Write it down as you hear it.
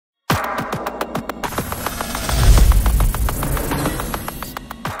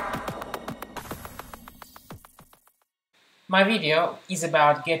My video is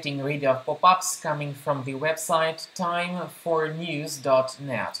about getting rid of pop-ups coming from the website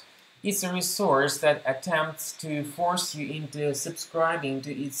timefornews.net. It's a resource that attempts to force you into subscribing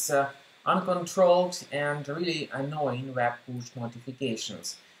to its uncontrolled and really annoying web push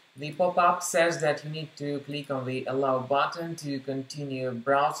notifications. The pop-up says that you need to click on the Allow button to continue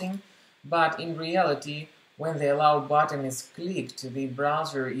browsing, but in reality, when the Allow button is clicked, the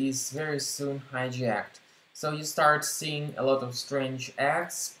browser is very soon hijacked. So you start seeing a lot of strange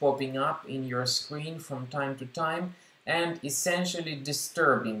ads popping up in your screen from time to time and essentially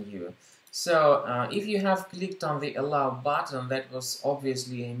disturbing you. So if you have clicked on the Allow button, that was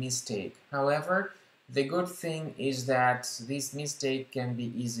obviously a mistake. However, the good thing is that this mistake can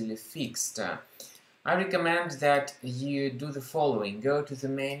be easily fixed. I recommend that you do the following. Go to the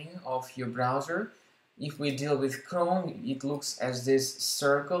menu of your browser. If we deal with Chrome, it looks as this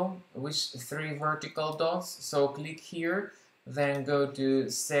circle with 3 vertical dots. So click here, then go to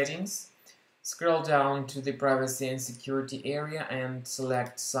Settings, scroll down to the Privacy and Security area and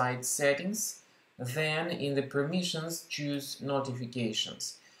select Site Settings. Then in the Permissions, choose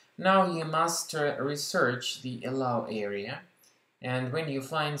Notifications. Now you must research the Allow area. And when you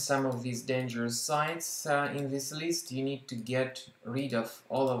find some of these dangerous sites in this list, you need to get rid of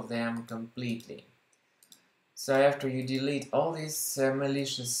all of them completely. So after you delete all these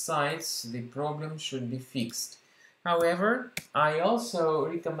malicious sites, the problem should be fixed. However, I also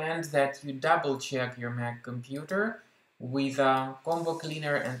recommend that you double check your Mac computer with Combo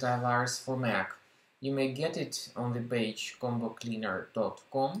Cleaner Antivirus for Mac. You may get it on the page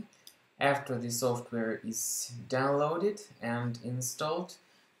combocleaner.com. After the software is downloaded and installed,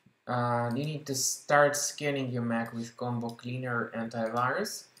 you need to start scanning your Mac with Combo Cleaner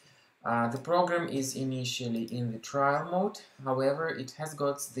Antivirus. The program is initially in the trial mode, however it has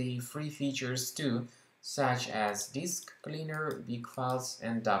got the free features too, such as disk cleaner, big files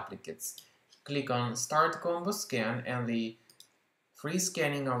and duplicates. Click on Start Combo Scan and the free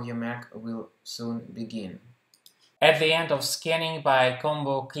scanning of your Mac will soon begin. At the end of scanning by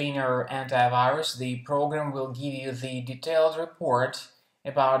Combo Cleaner Antivirus, the program will give you the detailed report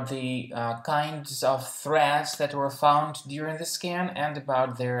about the kinds of threats that were found during the scan and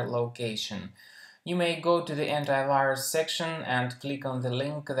about their location. You may go to the antivirus section and click on the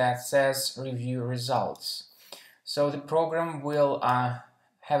link that says Review Results. So the program will have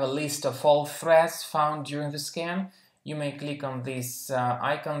a list of all threats found during the scan. You may click on this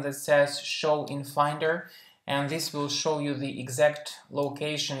icon that says Show in Finder, and this will show you the exact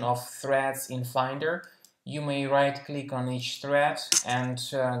location of threats in Finder. You may right-click on each thread and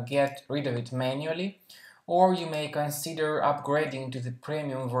get rid of it manually, or you may consider upgrading to the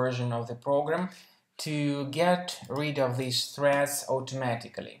premium version of the program to get rid of these threads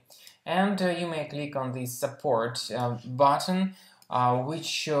automatically. And you may click on the support button,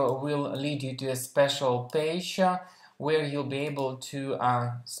 which will lead you to a special page where you'll be able to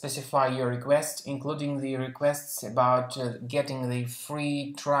specify your request, including the requests about getting the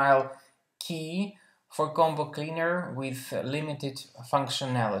free trial key for Combo Cleaner with limited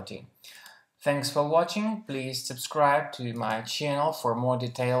functionality. Thanks for watching. Please subscribe to my channel for more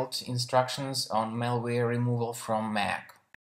detailed instructions on malware removal from Mac.